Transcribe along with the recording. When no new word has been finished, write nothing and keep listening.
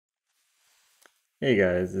Hey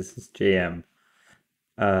guys, this is JM.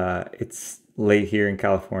 It's late here in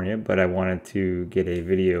California, but I wanted to get a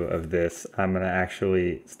video of this. I'm gonna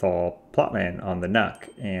actually install Plotman on the NUC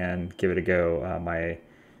and give it a go. My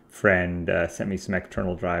friend sent me some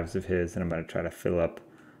external drives of his, and I'm gonna try to fill up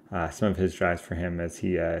some of his drives for him as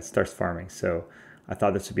he starts farming. So I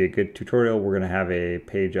thought this would be a good tutorial. We're gonna have a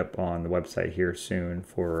page up on the website here soon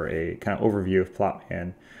for a kind of overview of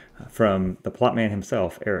Plotman from the Plotman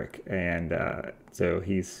himself, Eric, and so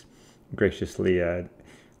he's graciously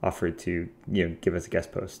offered to give us a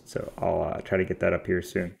guest post. So I'll try to get that up here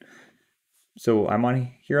soon. So I'm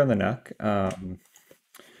on here on the NUC.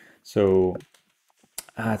 So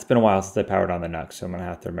it's been a while since I powered on the NUC, so I'm gonna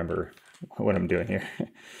have to remember what I'm doing here.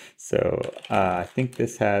 So I think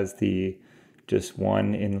this has the just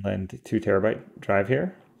one inland 2 TB drive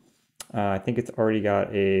here. I think it's already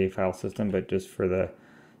got a file system, but just for the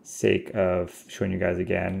sake of showing you guys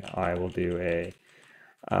again, I will do a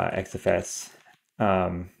XFS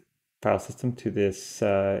file system to this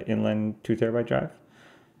inland 2 TB drive.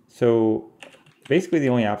 So basically the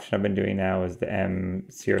only option I've been doing now is the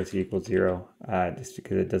M0 equals 0, just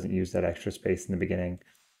because it doesn't use that extra space in the beginning.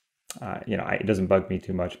 It doesn't bug me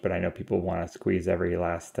too much, but I know people want to squeeze every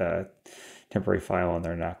last temporary file on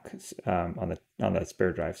their NUC on the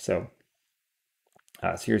spare drive. So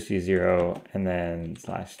CRC0 and then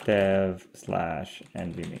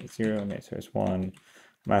 /dev/nvme0 main-1. I'm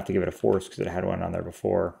gonna have to give it a force because it had one on there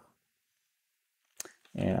before.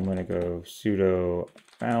 And I'm gonna go sudo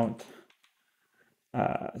mount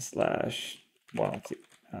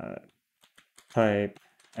type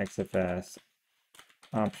xfs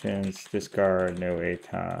options discard no a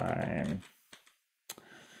time,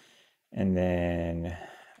 and then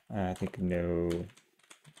I think no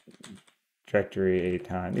directory a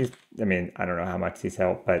time. I don't know how much these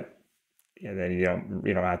help, but then you don't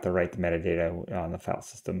have to write the metadata on the file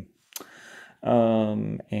system.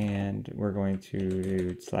 And we're going to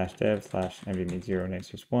do /dev/nvme0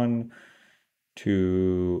 main-1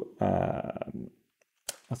 to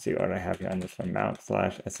let's see what I have here on this one, mount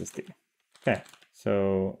 /SSD. Okay,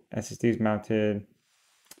 so SSD is mounted.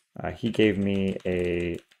 He gave me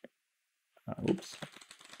a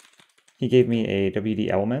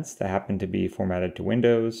WD elements that happened to be formatted to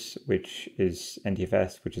Windows, which is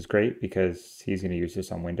NTFS, which is great because he's going to use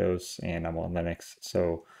this on Windows and I'm on Linux.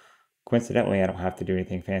 So coincidentally, I don't have to do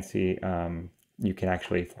anything fancy. You can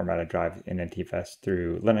actually format a drive in NTFS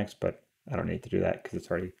through Linux, but I don't need to do that because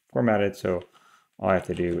it's already formatted. So all I have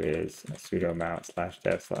to do is sudo mount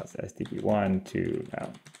 /dev/sdb1 to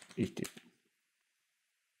mount h2.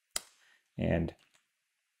 And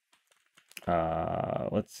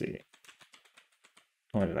let's see.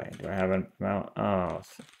 What did I do? I have a mount. Oh,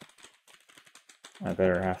 so I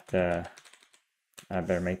better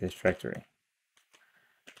make this directory.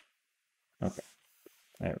 Okay,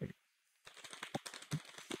 there we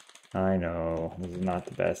go. I know this is not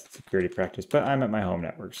the best security practice, but I'm at my home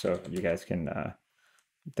network, so you guys can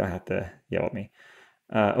don't have to yell at me.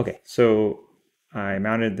 Okay, so I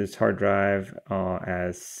mounted this hard drive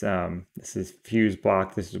as this is fuse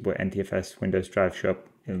block. This is what NTFS Windows drive show up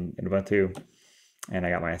in Ubuntu, and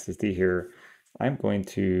I got my SSD here. I'm going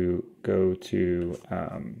to go to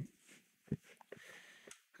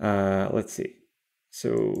let's see.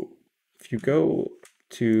 So if you go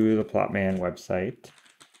to the Plotman website,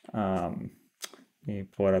 let me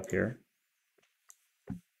pull it up here.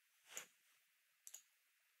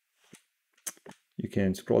 You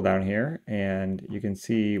can scroll down here and you can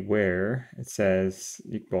see where it says,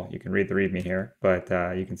 well, you can read the README here, but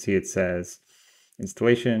you can see it says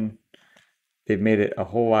installation. They've made it a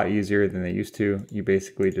whole lot easier than they used to. You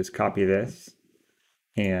basically just copy this,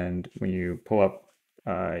 and when you pull up,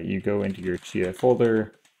 you go into your Chia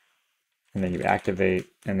folder, and then you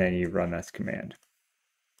activate, and then you run this command.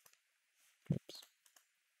 Oops.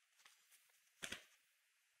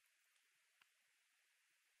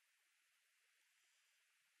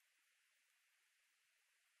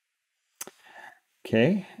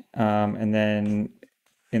 Okay, and then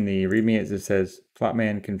in the README it says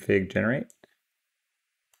Plotman config generate.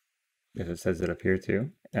 Because it says it up here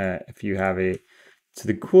too. If you have so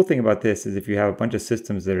the cool thing about this is if you have a bunch of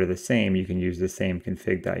systems that are the same, you can use the same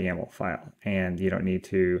config.yaml file, and you don't need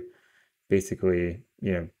to basically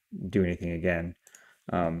do anything again.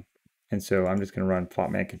 And so I'm just going to run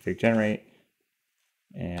Plotman config generate,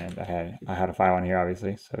 and I had a file on here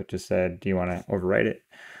obviously, so it just said, do you want to overwrite it?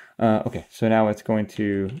 Okay, so now it's going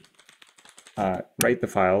to write the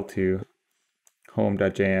file to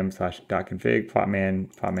home.jm/.config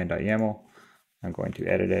plotman.yaml. I'm going to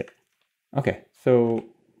edit it. Okay, so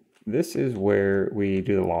this is where we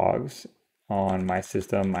do the logs. on my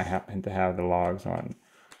system, I happen to have the logs on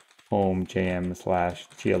home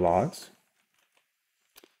jm/chia logs.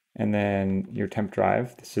 And then your temp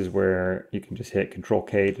drive, this is where you can just hit Control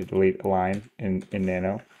K to delete a line in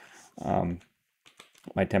Nano.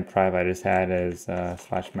 My temp drive I just had is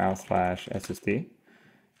 /mouse/SSD,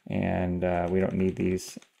 and we don't need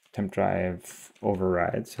these temp drive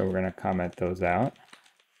overrides, so we're going to comment those out.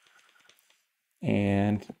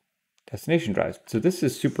 And destination drives. So this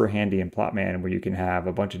is super handy in Plotman, where you can have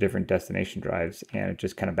a bunch of different destination drives and it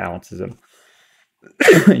just kind of balances them.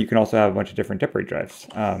 You can also have a bunch of different temporary drives.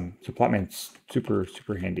 So Plotman's super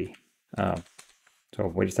handy.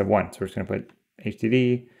 So we just have one, so we're just going to put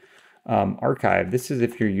HDD. Archive, this is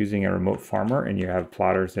if you're using a remote farmer and you have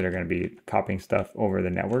plotters that are going to be copying stuff over the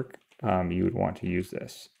network, you would want to use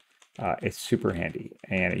this. It's super handy,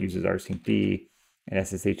 and it uses rsyncd and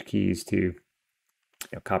SSH keys to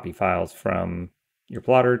copy files from your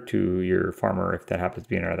plotter to your farmer if that happens to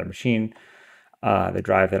be in another machine. The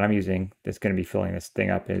drive that I'm using that's going to be filling this thing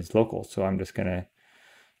up is local, so I'm just going to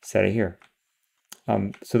set it here.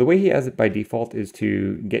 So the way he has it by default is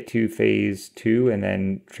to get to phase 2 and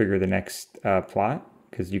then trigger the next plot,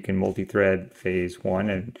 because you can multi-thread phase 1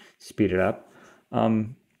 and speed it up.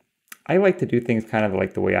 I like to do things kind of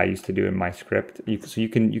like the way I used to do in my script. So you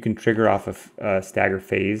can trigger off of a stagger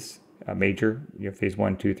phase, a major, phase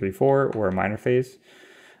 1, 2, 3, 4, or a minor phase.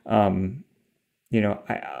 I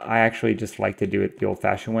actually just like to do it the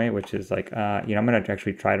old-fashioned way, which is like, I'm going to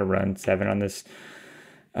actually try to run 7 on this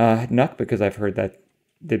NUC, because I've heard that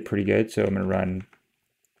did pretty good. So I'm going to run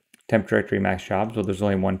temp directory max jobs. Well, there's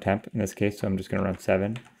only one temp in this case, so I'm just going to run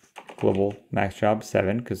 7 global max job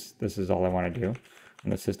 7, because this is all I want to do on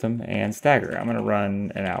the system. And stagger, I'm going to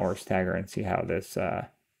run an hour stagger and see how this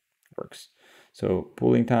works. So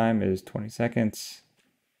pooling time is 20 seconds,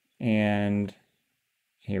 and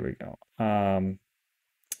here we go.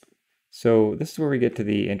 So this is where we get to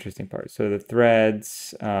the interesting part. So the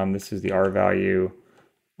threads, this is the R value.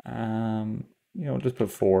 Just put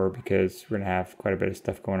 4 because we're gonna have quite a bit of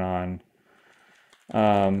stuff going on.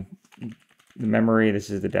 The memory, this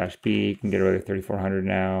is the -B. You can get away with 3400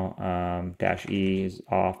 now. -E is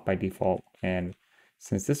off by default, and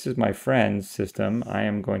since this is my friend's system, I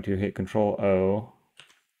am going to hit Control O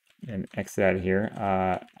and exit out of here.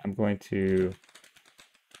 I'm going to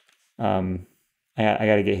I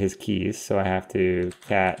got to get his keys, so I have to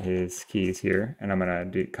cat his keys here, and I'm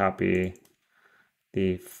gonna copy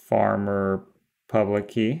the farmer public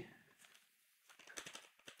key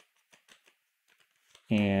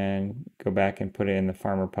and go back and put it in the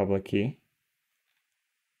farmer public key.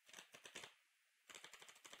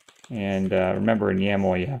 And remember, in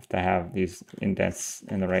YAML you have to have these indents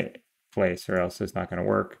in the right place, or else it's not going to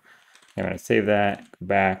work. I'm going to save that, go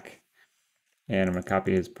back, and I'm going to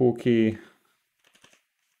copy his pool key.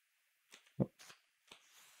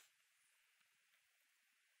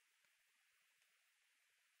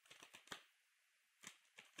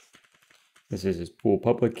 This is his pool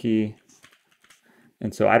public key.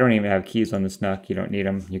 And so I don't even have keys on this NUC. You don't need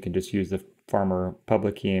them. You can just use the farmer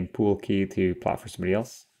public key and pool key to plot for somebody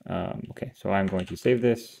else. Okay, so I'm going to save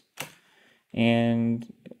this.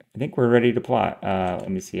 And I think we're ready to plot. Let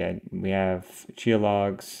me see. We have Chia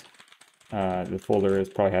logs. The folder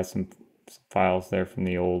probably has some files there from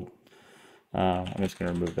the old. I'm just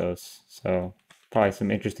going to remove those. So probably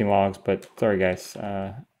some interesting logs, but sorry guys.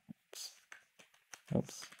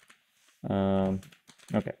 Oops.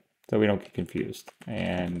 Okay, so we don't get confused.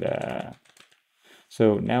 And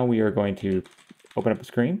so now we are going to open up a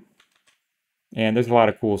screen. And there's a lot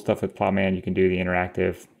of cool stuff with Plotman. You can do the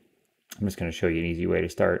interactive. I'm just going to show you an easy way to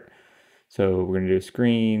start. So we're going to do a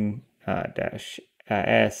screen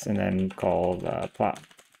 -S and then called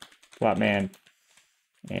Plotman.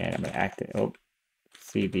 And I'm going to activate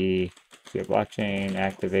CD blockchain,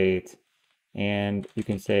 activate, and you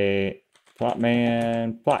can say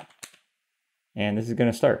Plotman plot. And this is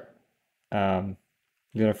going to start. You're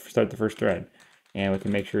going to start the first thread, and we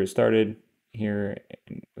can make sure it started here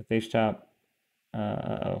with htop.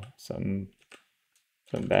 Something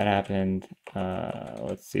bad happened.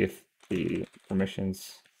 Let's see if the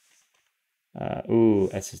permissions.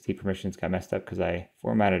 SSD permissions got messed up because I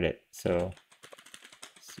formatted it. So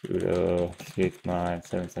sudo chmod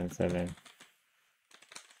 777.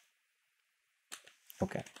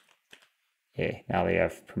 Okay. Okay, now they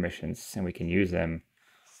have permissions and we can use them.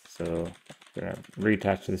 So I'm gonna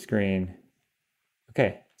reattach to the screen.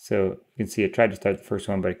 Okay, so you can see it tried to start the first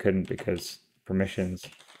one, but it couldn't because permissions.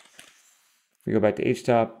 If we go back to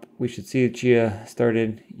htop, we should see the Chia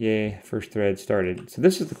started. Yay, first thread started. So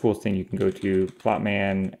this is the coolest thing. You can go to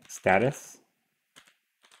Plotman status,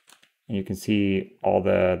 and you can see all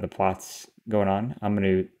the plots going on. I'm going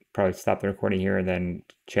to probably stop the recording here and then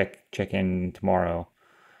check in tomorrow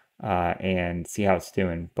and see how it's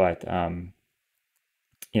doing. But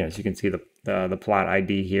as you can see the plot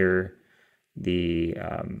ID here, the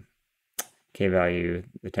K value,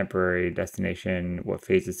 the temporary destination, what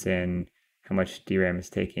phase it's in, how much DRAM is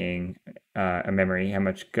taking, a memory, how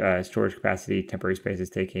much storage capacity temporary space is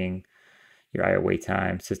taking, your IO wait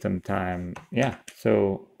time, system time. Yeah,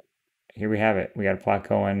 so here we have it. We got a plot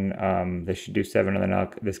going. This should do 7 on the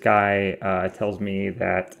NUC. This guy tells me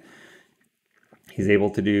that he's able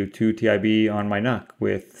to do 2 TIB on my NUC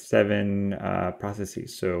with 7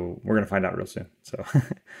 processes. So we're going to find out real soon. So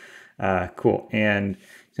cool. And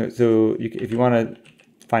so if you want to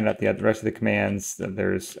find out the rest of the commands,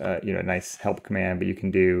 there's a nice help command, but you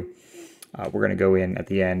can do, we're going to go in at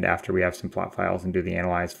the end after we have some plot files and do the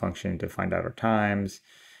analyze function to find out our times.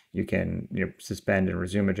 You can suspend and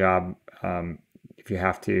resume a job if you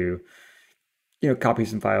have to copy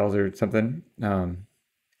some files or something.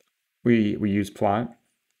 We use plot,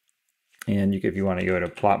 and if you want to go to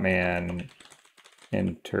Plotman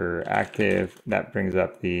interactive, that brings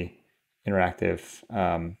up the interactive.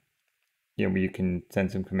 Where you can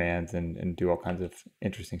send some commands and do all kinds of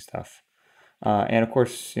interesting stuff. And of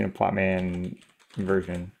course, Plotman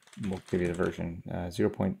version will give you the version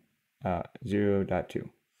 0.0.2.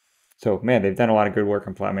 So man, they've done a lot of good work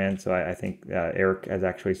on Plotman. So I think Eric has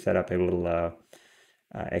actually set up a little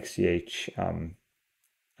XCH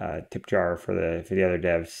tip jar for the other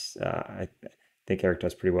devs. I think Eric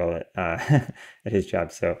does pretty well at his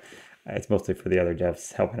job. So it's mostly for the other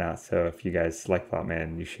devs helping out. So if you guys like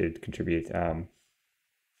Plotman, you should contribute. But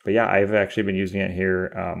yeah, I've actually been using it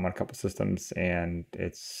here on a couple systems, and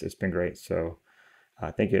it's been great. So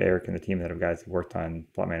thank you to Eric and the team that have guys who worked on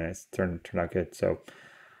Plotman. It's turned out good. So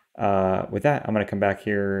with that, I'm going to come back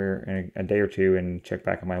here in a day or two and check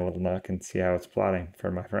back on my little NUC and see how it's plotting for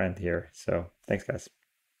my friend here. So thanks, guys.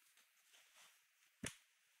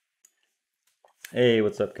 Hey,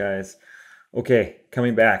 what's up, guys? Okay,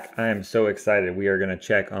 coming back. I am so excited. We are going to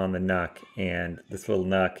check on the NUC, and this little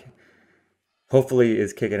NUC hopefully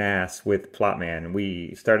is kicking ass with Plotman.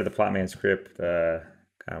 We started the Plotman script,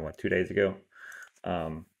 2 days ago.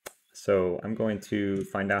 So I'm going to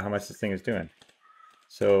find out how much this thing is doing.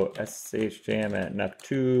 So SHJM at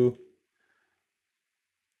NUC2.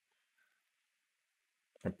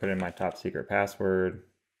 I put in my top secret password,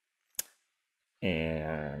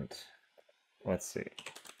 and let's see.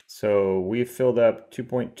 So we've filled up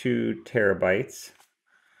 2.2 terabytes.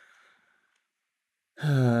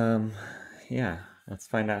 Yeah, let's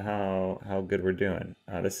find out how good we're doing.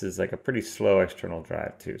 This is like a pretty slow external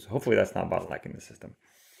drive too, so hopefully that's not bottlenecking the system.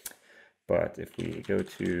 But if we go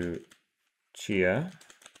to Chia,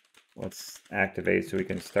 let's activate so we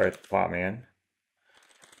can start the Plotman.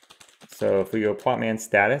 So if we go Plotman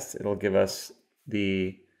status, it'll give us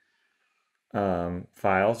the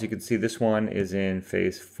files. You can see this one is in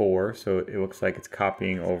phase 4, so it looks like it's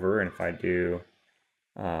copying over. And if I do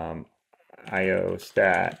IO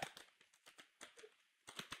stat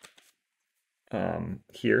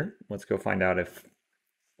here, let's go find out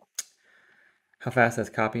how fast that's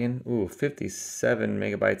copying. Ooh, 57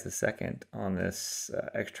 megabytes a second on this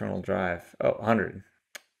external drive. Oh, 100.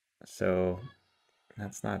 So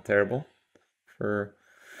that's not terrible.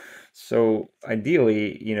 So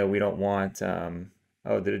ideally, we don't want, oh,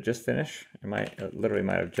 did it just finish? It literally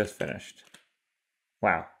might have just finished.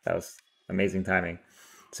 Wow, that was amazing timing.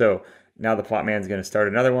 So now the Plotman's going to start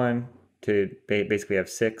another one to basically have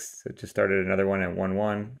 6. So it just started another one at 1,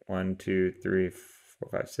 1, 1, 2, 3, 4,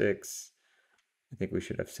 5, 6. I think we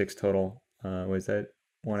should have 6 total. Was that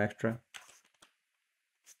 1 extra?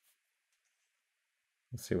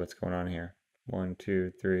 Let's see what's going on here. 1,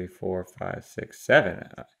 2, 3, 4, 5, 6, 7.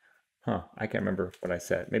 Huh, I can't remember what I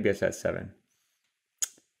said. Maybe I said 7.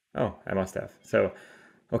 Oh, I must have. So,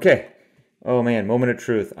 okay. Oh man, moment of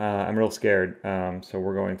truth. I'm real scared. So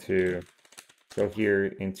we're going to go here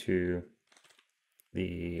into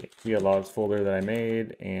the Chia logs folder that I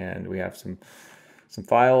made, and we have some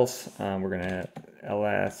files. We're gonna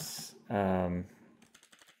ls. Let's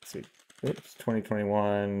see. Oops,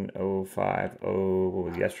 2021-05. What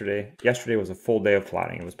was yesterday? Yesterday was a full day of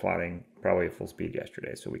plotting. It was plotting probably at full speed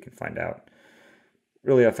yesterday, so we can find out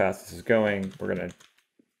really how fast this is going. We're going to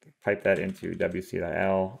pipe that into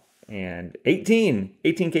wc.l, and 18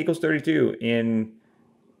 k equals 32 in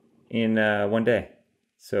 1 day.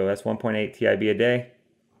 So that's 1.8 TIB a day.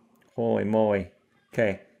 Holy moly.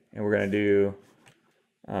 Okay, and we're going to do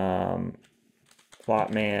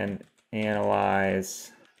Plotman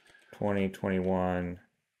analyze 2021-05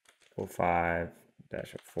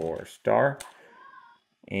 -4 star.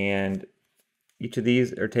 And each of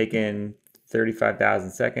these are taking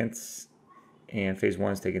 35,000 seconds, and phase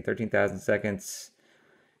 1 is taking 13,000 seconds.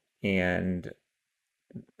 And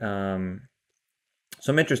so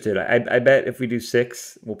I'm interested. I bet if we do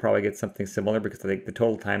 6, we'll probably get something similar, because I think the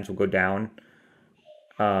total times will go down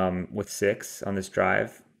with 6 on this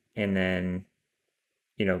drive. And then,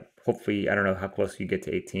 hopefully, I don't know how close you get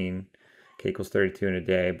to 18. K equals 32 in a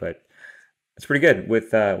day, but it's pretty good. With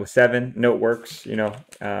 7, note works,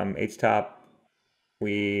 HTOP,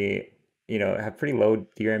 we, have pretty low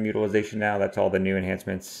DRAM utilization now. That's all the new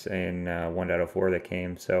enhancements in 1.04 that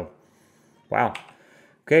came. So, wow.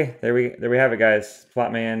 Okay, there we have it, guys.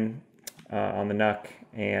 Plotman on the NUC,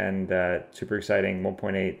 and super exciting.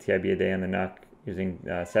 1.8 TIB a day on the NUC using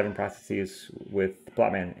 7 processes with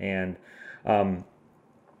Plotman. And I'm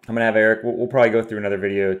gonna have Eric. We'll probably go through another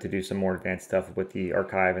video to do some more advanced stuff with the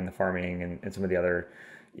archive and the farming and some of the other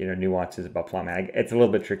nuances about Plotman. It's a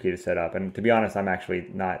little bit tricky to set up, and to be honest, I'm actually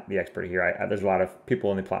not the expert here. There's a lot of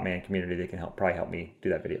people in the Plotman community that can probably help me do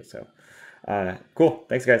that video. So cool.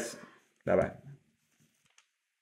 Thanks, guys. Bye bye.